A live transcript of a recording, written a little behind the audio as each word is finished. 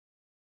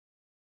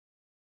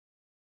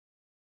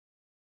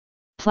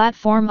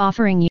platform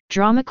offering you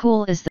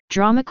Dramacool.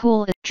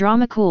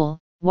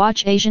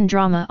 Watch Asian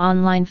drama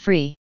online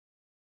free.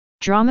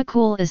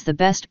 Dramacool is the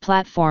best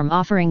platform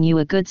offering you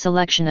a good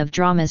selection of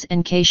dramas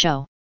and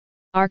K-show.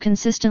 Our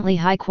consistently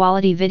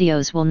high-quality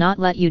videos will not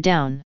let you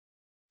down.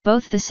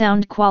 Both the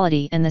sound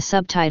quality and the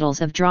subtitles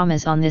of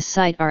dramas on this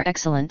site are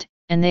excellent,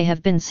 and they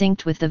have been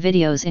synced with the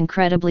videos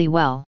incredibly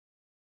well.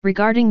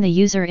 Regarding the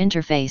user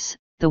interface,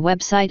 the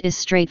website is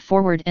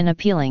straightforward and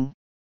appealing.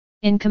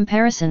 In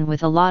comparison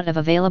with a lot of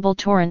available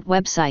torrent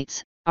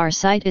websites, our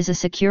site is a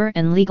secure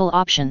and legal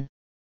option.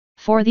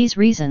 For these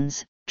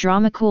reasons,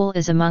 Dramacool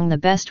is among the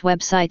best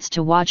websites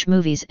to watch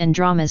movies and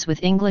dramas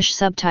with English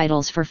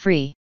subtitles for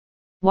free.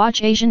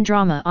 Watch Asian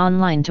drama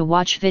online. To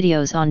watch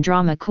videos on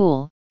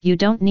Dramacool, you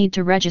don't need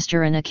to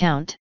register an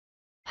account.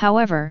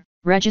 However,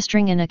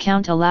 registering an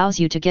account allows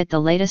you to get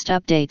the latest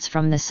updates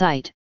from the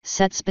site,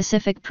 set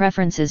specific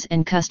preferences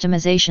and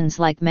customizations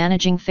like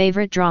managing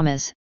favorite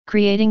dramas,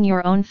 creating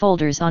your own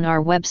folders on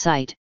our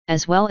website,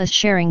 as well as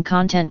sharing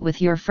content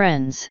with your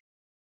friends.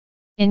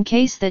 In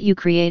case that you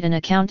create an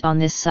account on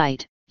this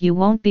site, you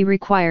won't be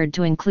required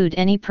to include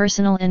any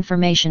personal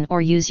information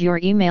or use your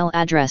email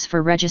address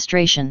for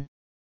registration.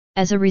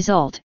 As a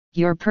result,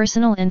 your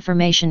personal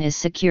information is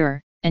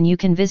secure, and you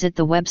can visit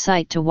the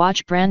website to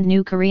watch brand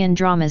new Korean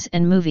dramas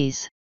and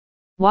movies.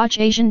 Watch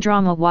Asian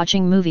drama.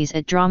 Watching movies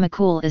at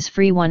Dramacool is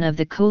free. One of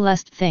the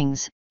coolest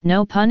things,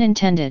 no pun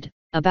intended,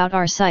 about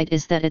our site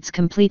is that it's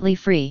completely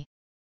free.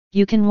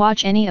 You can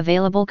watch any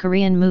available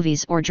Korean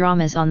movies or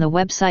dramas on the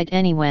website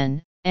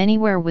anywhen,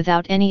 anywhere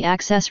without any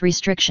access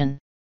restriction.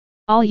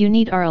 All you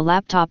need are a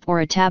laptop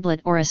or a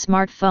tablet or a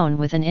smartphone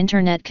with an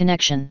internet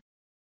connection.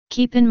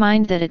 Keep in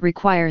mind that it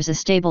requires a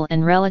stable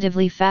and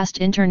relatively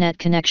fast internet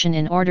connection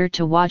in order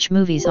to watch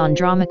movies on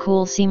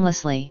Dramacool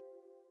seamlessly.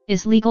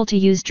 Is legal to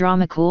use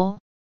Dramacool?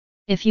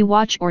 If you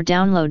watch or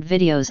download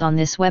videos on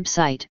this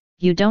website,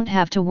 you don't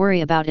have to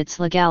worry about its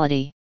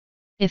legality.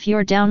 If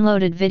your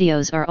downloaded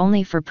videos are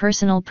only for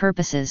personal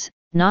purposes,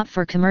 not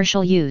for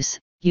commercial use,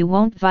 you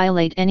won't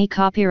violate any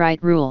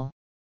copyright rule.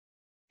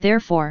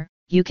 Therefore,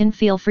 you can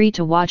feel free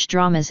to watch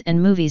dramas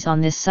and movies on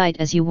this site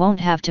as you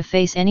won't have to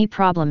face any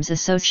problems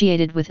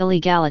associated with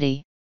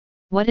illegality.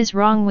 What is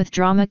wrong with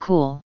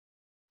Dramacool?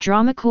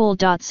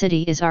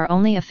 Dramacool.city is our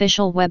only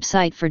official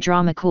website for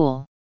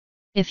Dramacool.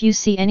 If you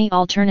see any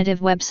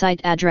alternative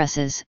website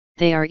addresses,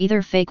 they are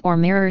either fake or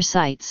mirror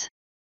sites.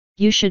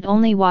 You should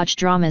only watch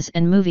dramas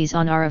and movies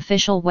on our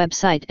official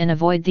website and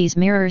avoid these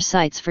mirror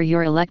sites for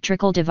your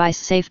electrical device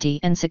safety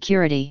and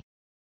security.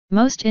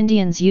 Most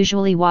Indians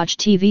usually watch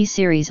TV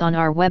series on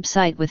our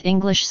website with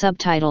English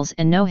subtitles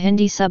and no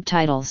Hindi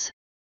subtitles.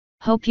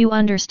 Hope you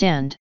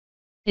understand.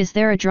 Is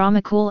there a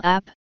Dramacool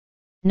app?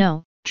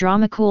 No,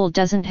 Dramacool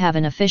doesn't have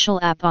an official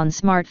app on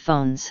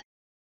smartphones.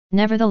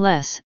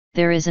 Nevertheless,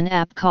 there is an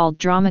app called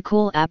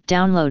Dramacool app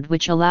download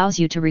which allows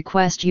you to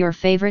request your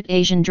favorite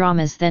Asian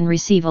dramas then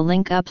receive a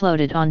link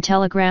uploaded on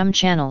Telegram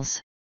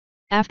channels.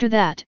 After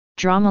that,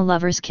 drama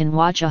lovers can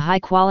watch a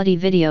high-quality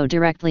video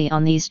directly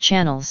on these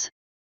channels.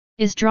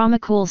 Is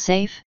Dramacool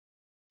safe?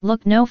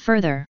 Look no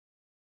further.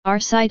 Our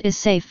site is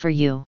safe for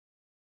you.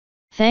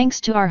 Thanks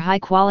to our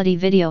high-quality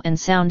video and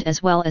sound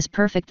as well as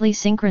perfectly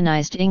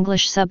synchronized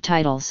English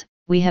subtitles,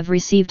 we have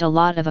received a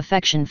lot of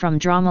affection from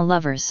drama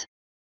lovers.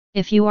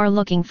 If you are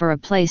looking for a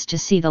place to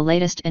see the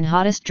latest and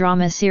hottest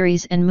drama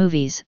series and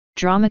movies,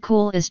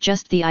 Dramacool is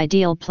just the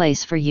ideal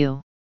place for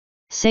you.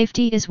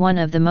 Safety is one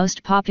of the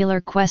most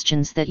popular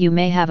questions that you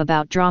may have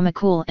about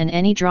Dramacool and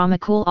any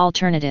Dramacool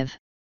alternative.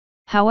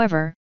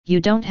 However,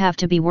 you don't have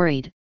to be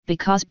worried,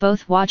 because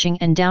both watching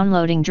and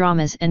downloading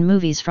dramas and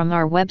movies from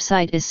our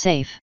website is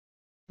safe.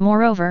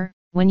 Moreover,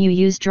 when you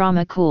use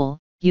Dramacool,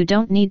 you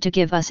don't need to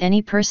give us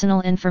any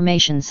personal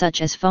information such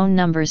as phone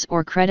numbers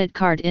or credit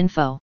card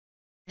info.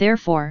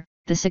 Therefore,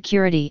 the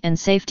security and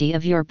safety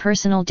of your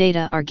personal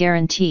data are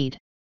guaranteed.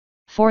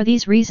 For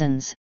these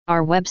reasons,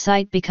 our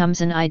website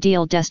becomes an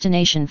ideal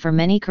destination for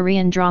many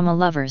Korean drama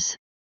lovers.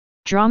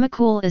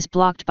 Dramacool is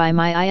blocked by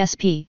my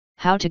ISP.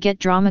 How to get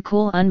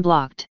Dramacool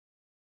unblocked?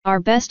 Our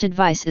best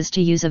advice is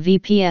to use a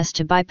VPS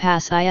to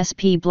bypass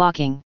ISP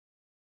blocking.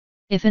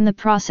 If in the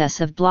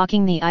process of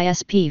blocking the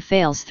ISP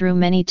fails through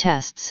many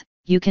tests,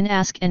 you can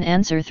ask and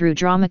answer through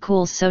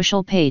Dramacool's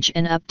social page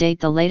and update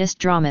the latest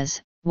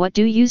dramas. What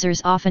do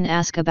users often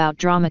ask about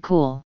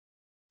Dramacool?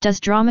 Does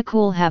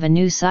Dramacool have a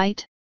new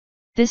site?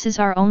 This is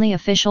our only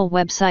official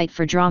website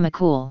for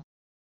Dramacool.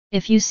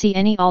 If you see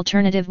any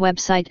alternative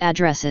website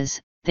addresses,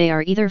 they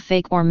are either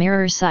fake or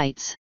mirror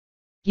sites.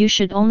 You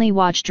should only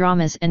watch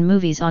dramas and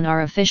movies on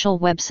our official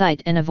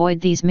website and avoid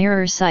these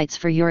mirror sites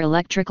for your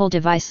electrical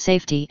device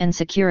safety and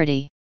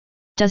security.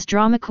 Does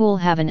Dramacool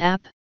have an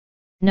app?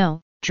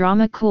 No,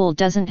 Dramacool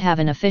doesn't have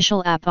an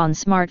official app on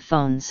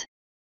smartphones.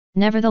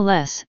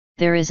 Nevertheless,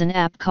 there is an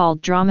app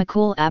called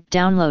Dramacool app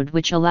download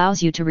which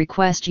allows you to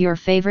request your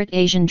favorite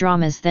Asian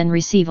dramas then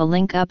receive a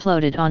link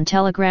uploaded on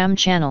Telegram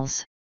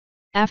channels.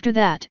 After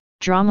that,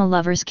 drama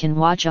lovers can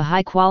watch a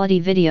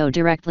high-quality video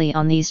directly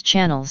on these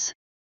channels.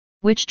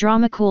 Which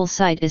Dramacool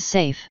site is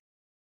safe?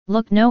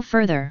 Look no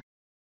further.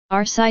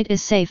 Our site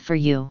is safe for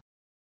you.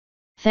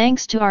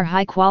 Thanks to our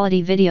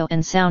high-quality video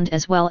and sound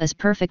as well as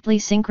perfectly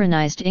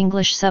synchronized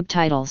English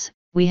subtitles,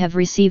 we have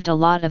received a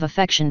lot of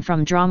affection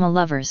from drama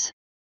lovers.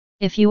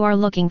 If you are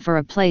looking for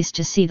a place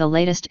to see the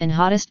latest and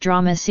hottest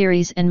drama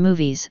series and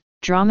movies,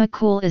 Drama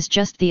Cool is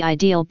just the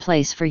ideal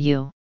place for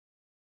you.